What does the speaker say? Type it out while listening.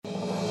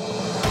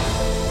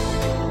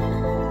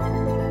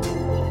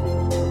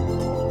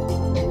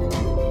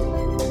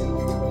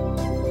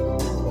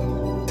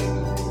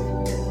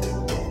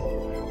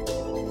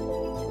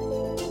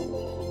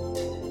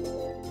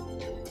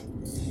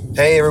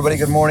Hey everybody,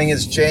 good morning.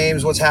 It's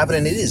James. What's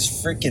happening? It is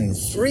freaking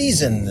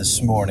freezing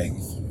this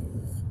morning.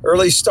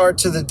 Early start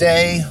to the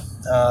day.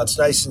 It's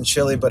nice and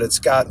chilly, but it's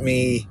got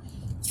me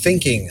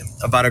thinking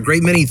about a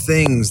great many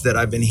things that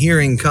I've been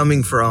hearing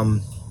coming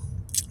from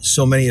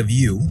so many of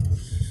you.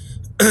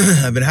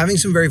 I've been having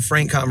some very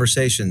frank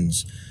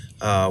conversations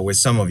with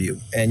some of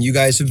you, and you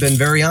guys have been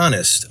very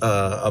honest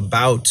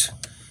about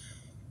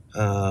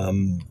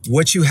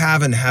what you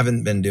have and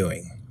haven't been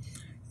doing.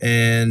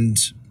 And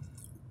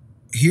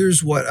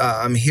here's what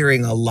I'm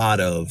hearing a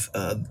lot of.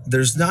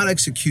 There's not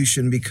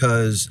execution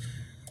because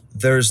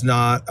there's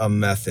not a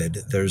method.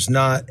 There's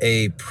not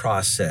a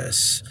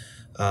process.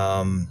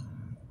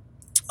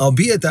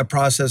 Albeit that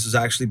process has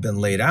actually been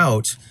laid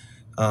out,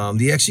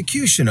 the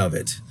execution of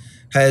it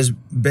has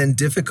been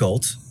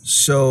difficult,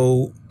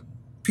 so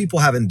people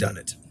haven't done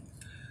it.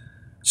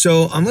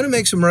 So I'm going to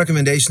make some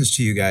recommendations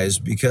to you guys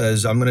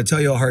because I'm going to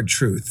tell you a hard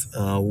truth.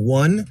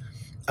 One,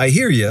 I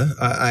hear you.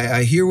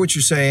 I hear what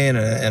you're saying,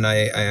 and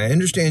I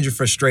understand your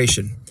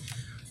frustration.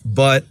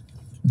 But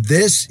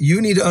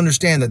you need to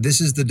understand that this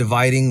is the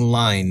dividing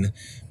line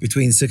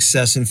between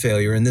success and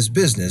failure in this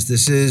business.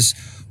 This is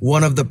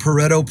one of the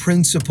Pareto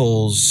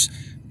principles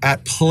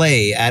at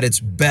play at its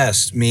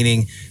best,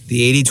 meaning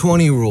the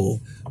 80-20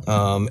 rule.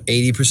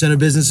 80% of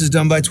business is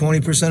done by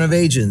 20% of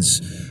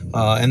agents.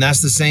 And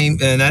that's the same,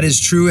 and that is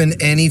true in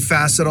any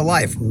facet of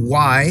life.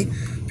 Why?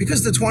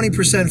 Because the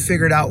 20%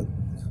 figured out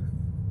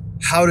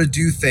how to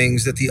do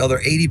things that the other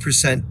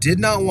 80% did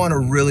not want to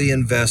really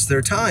invest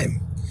their time.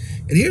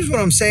 And here's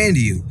what I'm saying to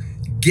you.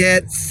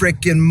 Get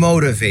freaking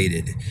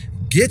motivated.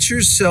 Get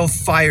yourself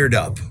fired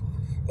up,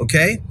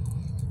 okay?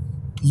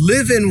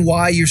 Live in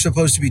why you're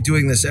supposed to be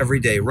doing this every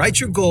day.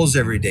 Write your goals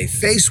every day.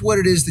 Face what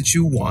it is that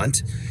you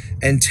want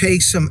and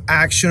take some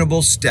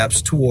actionable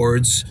steps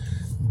towards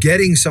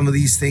getting some of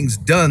these things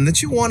done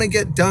that you want to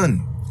get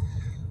done.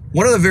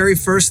 One of the very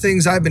first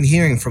things I've been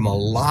hearing from a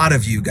lot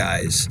of you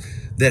guys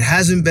that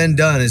hasn't been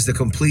done is the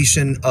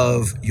completion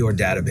of your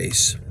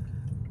database.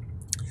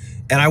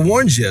 And I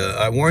warned you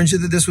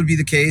that this would be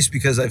the case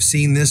because I've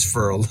seen this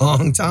for a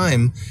long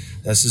time.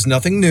 This is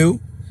nothing new.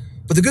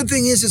 But the good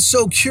thing is it's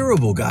so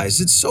curable, guys.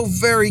 It's so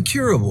very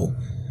curable.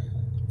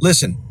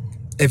 Listen,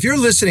 if you're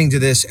listening to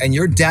this and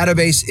your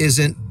database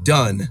isn't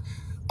done,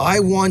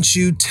 I want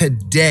you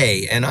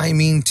today, and I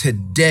mean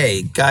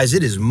today, guys,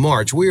 it is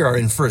March. We are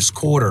in first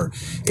quarter.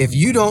 If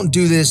you don't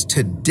do this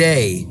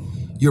today,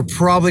 you're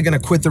probably going to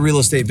quit the real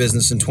estate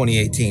business in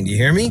 2018. Do you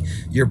hear me?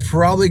 You're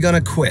probably going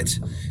to quit.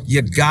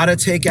 You got to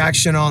take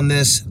action on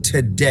this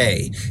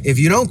today. If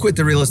you don't quit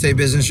the real estate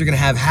business, you're going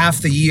to have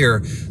half the year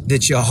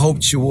that you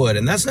hoped you would.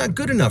 And that's not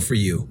good enough for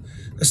you.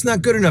 That's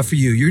not good enough for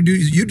you.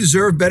 You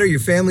deserve better.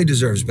 Your family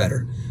deserves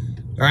better.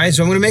 All right.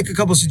 So I'm going to make a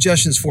couple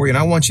suggestions for you, and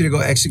I want you to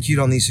go execute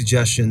on these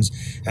suggestions,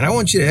 and I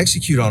want you to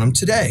execute on them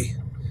today.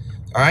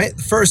 All right.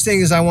 The first thing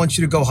is I want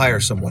you to go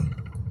hire someone.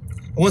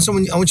 I want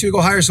you to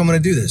go hire someone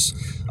to do this.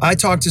 I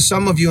talked to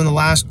some of you in the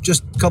last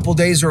just couple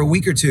days or a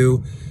week or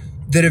two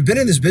that have been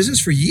in this business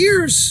for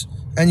years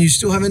and you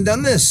still haven't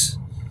done this.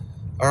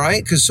 All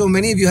right? Because so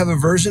many of you have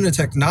aversion to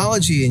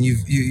technology and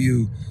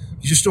you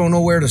just don't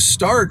know where to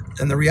start.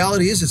 And the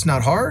reality is it's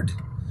not hard.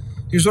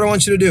 Here's what I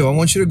want you to do. I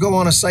want you to go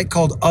on a site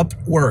called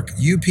Upwork,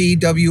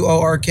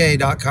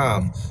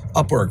 UPWORK.com,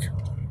 Upwork.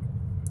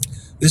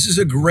 This is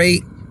a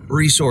great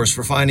resource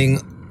for finding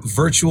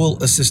virtual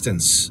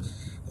assistants,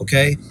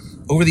 okay?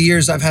 Over the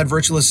years, I've had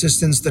virtual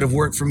assistants that have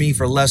worked for me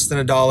for less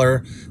than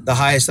 $1. The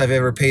highest I've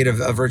ever paid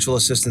a virtual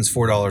assistant's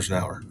 $4 an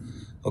hour,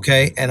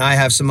 okay? And I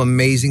have some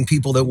amazing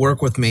people that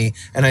work with me,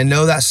 and I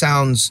know that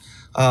sounds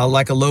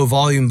like a low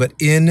volume, but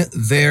in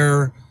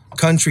their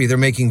country, they're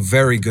making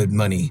very good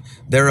money.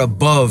 They're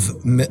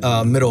above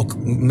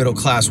middle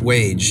class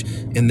wage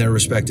in their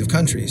respective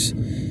countries.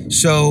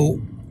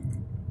 So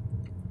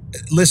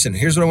listen,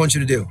 here's what I want you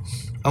to do.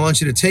 I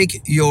want you to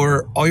take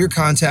all your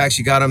contacts,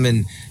 you got them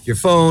in your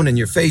phone and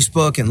your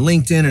Facebook and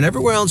LinkedIn and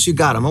everywhere else you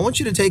got them. I want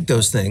you to take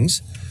those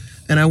things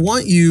and I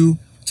want you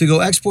to go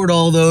export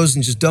all those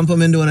and just dump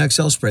them into an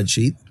Excel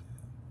spreadsheet.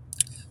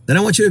 Then I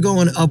want you to go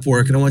on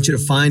Upwork and I want you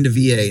to find a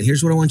VA. And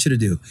here's what I want you to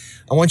do.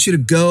 I want you to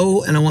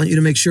go and I want you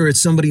to make sure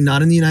it's somebody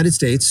not in the United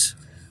States.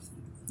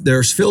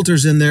 There's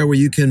filters in there where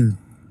you can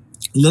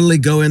literally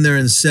go in there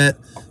and set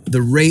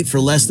the rate for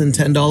less than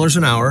 $10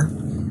 an hour,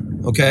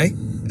 okay?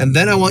 And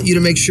then I want you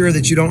to make sure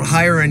that you don't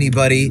hire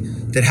anybody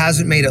that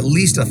hasn't made at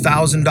least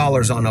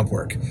 $1,000 on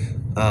Upwork.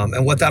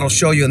 And what that'll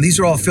show you, and these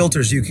are all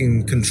filters you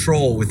can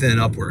control within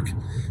Upwork.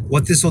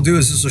 What this will do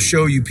is this will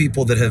show you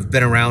people that have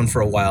been around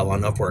for a while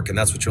on Upwork, and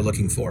that's what you're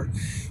looking for.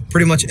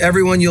 Pretty much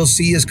everyone you'll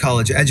see is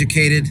college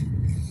educated.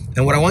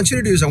 And what I want you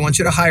to do is I want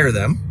you to hire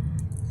them,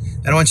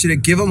 and I want you to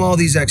give them all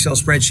these Excel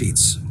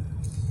spreadsheets.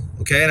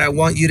 Okay, and I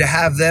want you to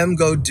have them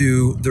go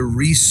do the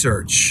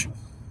research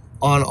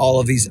on all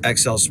of these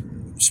Excel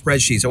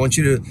spreadsheets. I want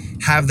you to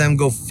have them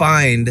go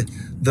find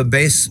the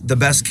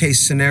best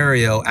case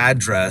scenario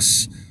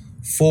address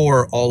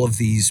for all of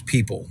these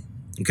people.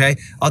 Okay,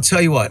 I'll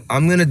tell you what,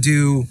 I'm going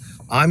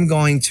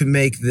to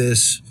make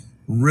this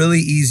really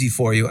easy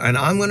for you. And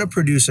I'm going to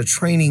produce a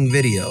training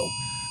video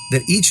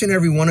that each and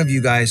every one of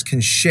you guys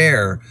can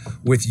share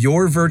with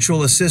your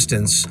virtual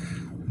assistants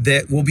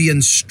that will be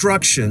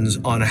instructions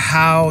on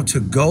how to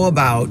go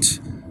about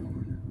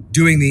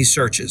doing these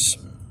searches.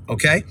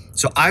 Okay?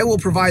 So I will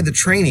provide the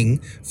training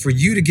for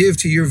you to give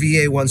to your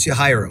VA once you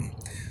hire them.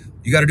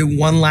 You got to do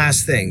one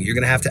last thing. You're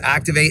going to have to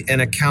activate an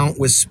account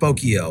with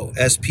Spokeo,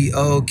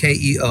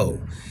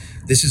 Spokeo.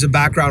 This is a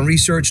background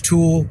research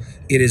tool.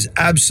 It is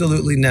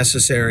absolutely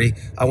necessary.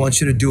 I want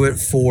you to do it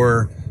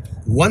for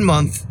 1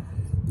 month.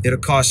 It'll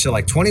cost you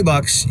like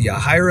 $20. You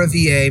hire a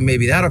VA,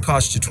 maybe that'll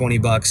cost you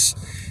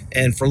 $20.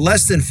 And for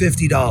less than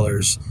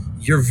 $50,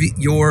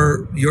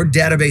 your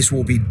database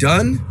will be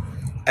done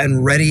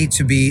and ready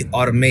to be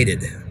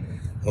automated.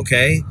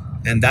 Okay?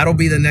 And that'll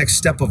be the next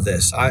step of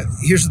this.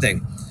 Here's the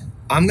thing.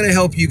 I'm going to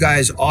help you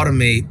guys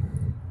automate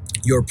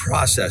your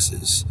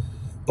processes.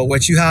 But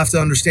what you have to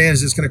understand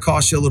is it's going to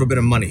cost you a little bit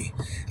of money.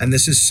 And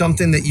this is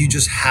something that you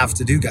just have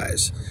to do,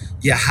 guys.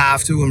 You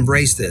have to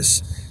embrace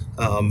this.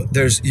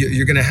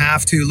 You're going to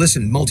have to,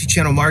 listen,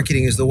 multi-channel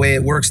marketing is the way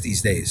it works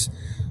these days.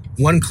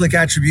 One-click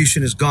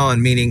attribution is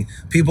gone, meaning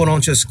people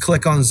don't just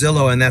click on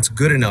Zillow and that's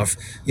good enough.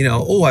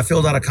 Oh, I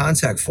filled out a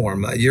contact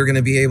form. You're going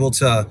to be able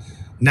to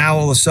now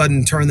all of a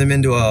sudden turn them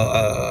into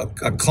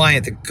a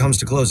client that comes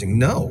to closing.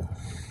 No.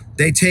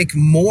 They take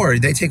more.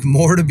 They take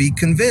more to be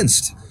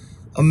convinced.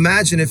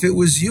 Imagine if it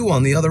was you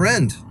on the other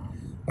end.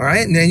 All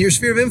right. And then your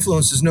sphere of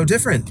influence is no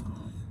different.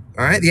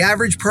 All right. The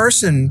average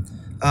person,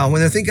 when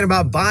they're thinking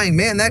about buying,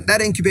 man,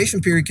 that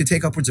incubation period could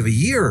take upwards of a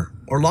year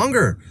or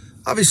longer.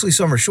 Obviously,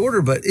 some are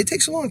shorter, but it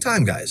takes a long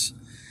time, guys.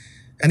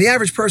 And the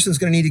average person is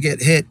going to need to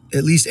get hit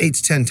at least 8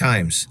 to 10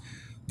 times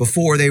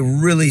before they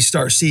really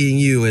start seeing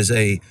you as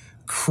a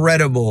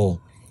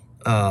credible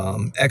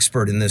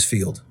expert in this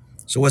field.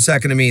 So what's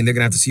that going to mean? They're going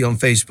to have to see you on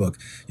Facebook.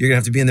 You're going to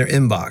have to be in their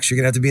inbox. You're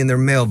going to have to be in their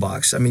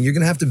mailbox. I mean, you're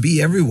going to have to be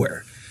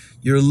everywhere.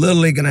 You're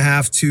literally going to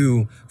have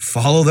to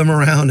follow them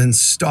around and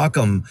stalk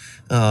them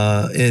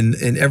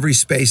in every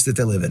space that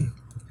they live in.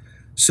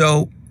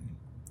 So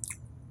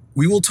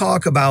we will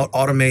talk about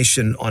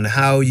automation on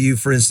how you,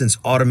 for instance,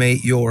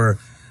 automate your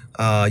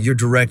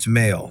direct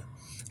mail,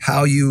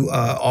 how you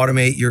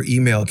automate your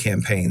email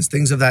campaigns,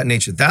 things of that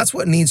nature. That's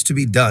what needs to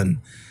be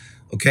done.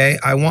 Okay,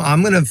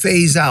 I'm going to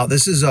phase out.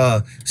 This is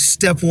a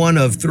step 1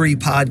 of 3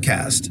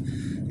 podcast,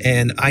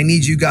 and I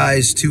need you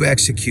guys to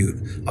execute.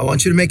 I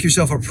want you to make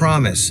yourself a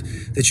promise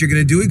that you're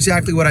going to do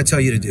exactly what I tell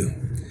you to do.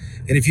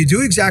 And if you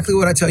do exactly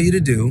what I tell you to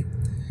do,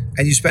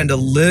 and you spend a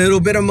little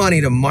bit of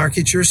money to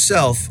market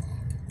yourself,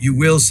 you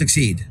will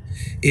succeed.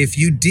 If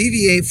you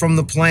deviate from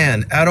the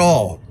plan at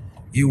all,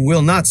 you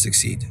will not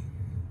succeed.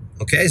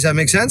 Okay, does that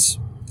make sense?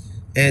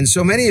 And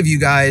so many of you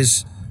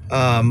guys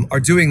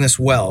are doing this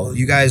well.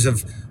 You guys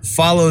have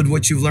followed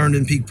what you've learned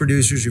in Peak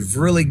Producers. You've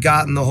really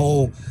gotten the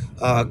whole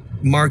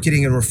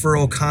marketing and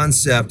referral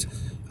concept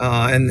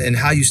and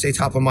how you stay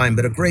top of mind.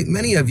 But a great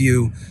many of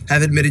you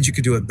have admitted you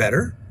could do it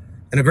better.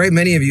 And a great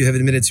many of you have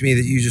admitted to me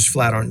that you just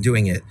flat aren't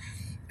doing it.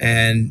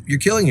 And you're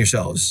killing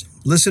yourselves.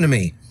 Listen to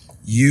me.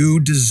 You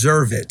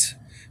deserve it.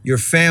 Your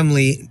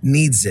family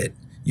needs it.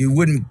 You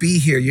wouldn't be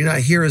here. You're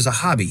not here as a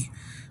hobby.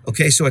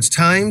 Okay, so it's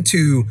time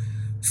to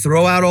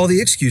throw out all the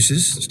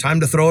excuses. It's time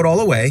to throw it all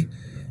away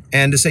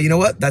and to say, you know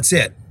what? That's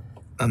it.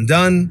 I'm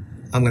done.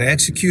 I'm going to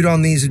execute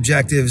on these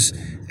objectives,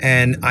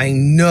 and I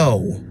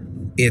know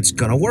it's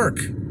going to work.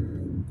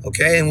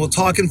 Okay, and we'll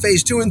talk in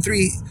phase 2 and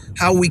 3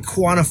 how we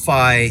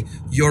quantify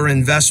your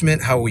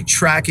investment, how we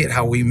track it,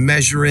 how we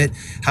measure it,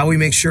 how we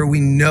make sure we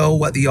know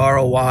what the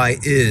ROI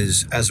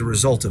is as a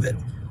result of it.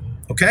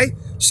 Okay,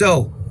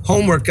 so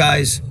homework,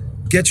 guys.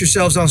 Get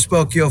yourselves on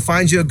Spokeo,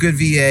 find you a good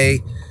VA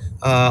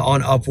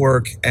on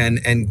Upwork,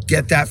 and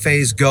get that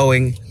phase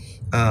going.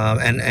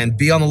 And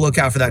be on the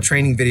lookout for that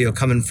training video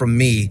coming from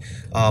me.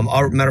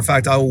 Matter of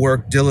fact, I will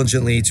work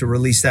diligently to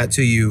release that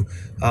to you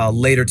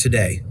later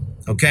today.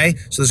 Okay?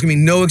 So there's gonna be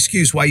no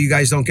excuse why you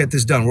guys don't get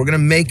this done. We're gonna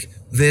make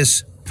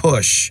this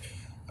push.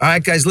 All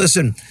right, guys,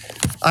 listen,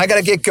 I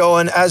gotta get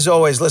going. As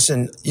always,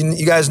 listen,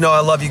 you guys know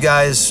I love you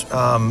guys.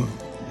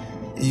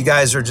 You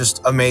guys are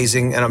just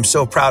amazing, and I'm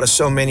so proud of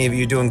so many of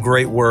you doing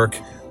great work.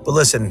 But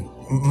listen,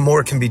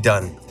 more can be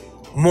done.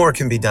 More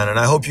can be done, and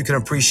I hope you can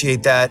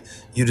appreciate that.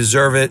 You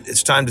deserve it.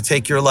 It's time to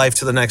take your life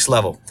to the next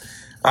level.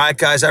 All right,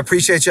 guys, I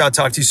appreciate you. I'll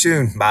talk to you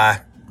soon.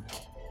 Bye.